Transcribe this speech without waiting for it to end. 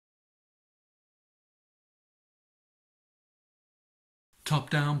top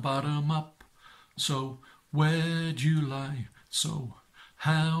down, bottom up. So where'd you lie? So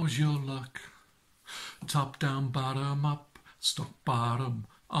how's your luck? Top down, bottom up, stuck bottom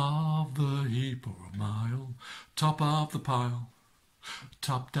of the heap or a mile, top of the pile.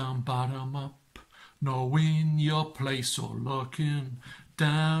 Top down, bottom up, knowing your place or looking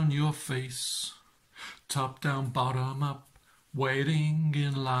down your face. Top down, bottom up, waiting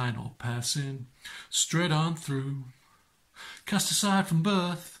in line or passing straight on through. Cast aside from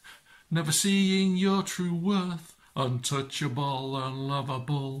birth, never seeing your true worth. Untouchable,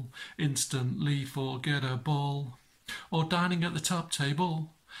 unlovable, instantly forgettable. Or dining at the top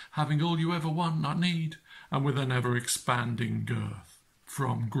table, having all you ever want, not need, and with an ever-expanding girth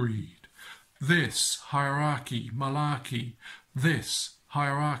from greed. This hierarchy, malarkey, this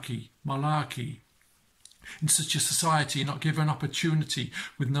hierarchy, malarkey. In such a society, not given opportunity,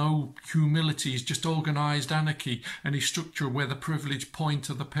 with no humility, is just organised anarchy, any structure where the privileged point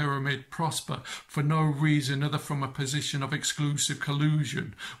of the pyramid prosper for no reason other from a position of exclusive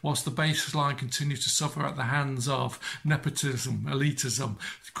collusion, whilst the baseline continues to suffer at the hands of nepotism, elitism,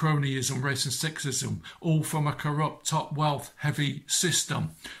 cronyism, race and sexism, all from a corrupt, top wealth heavy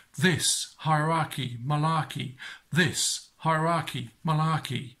system. This hierarchy, malarkey, this hierarchy,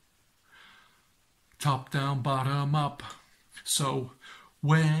 malarkey. Top down, bottom up. So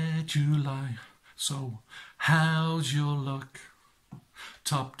where'd you lie? So how's your luck?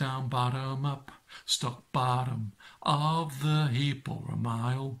 Top down, bottom up, stuck bottom of the heap or a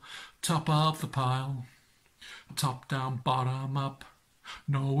mile, top of the pile. Top down, bottom up,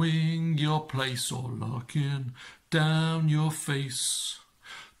 knowing your place or looking down your face.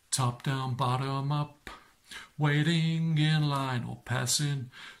 Top down, bottom up, waiting in line or passing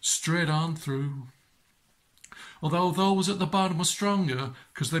straight on through. Although those at the bottom are stronger,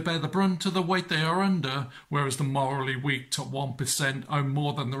 because they bear the brunt of the weight they are under, whereas the morally weak top 1% own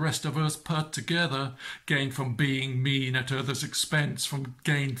more than the rest of us put together, gain from being mean at others' expense,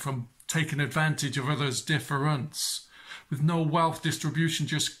 gain from taking advantage of others' difference. With no wealth distribution,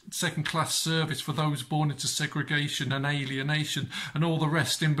 just second-class service for those born into segregation and alienation, and all the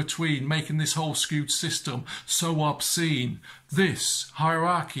rest in between, making this whole skewed system so obscene. This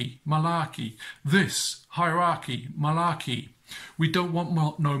hierarchy, malarkey. This hierarchy, malarkey. We don't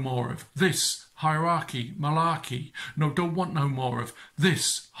want no more of this hierarchy, malarkey. No, don't want no more of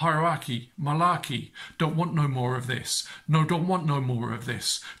this hierarchy, malarkey. Don't want no more of this. No, don't want no more of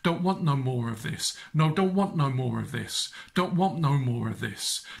this. Don't want no more of this. No, don't want no more of this. Don't want no more of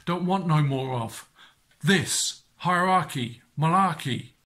this. Don't want no more of this hierarchy, malarkey.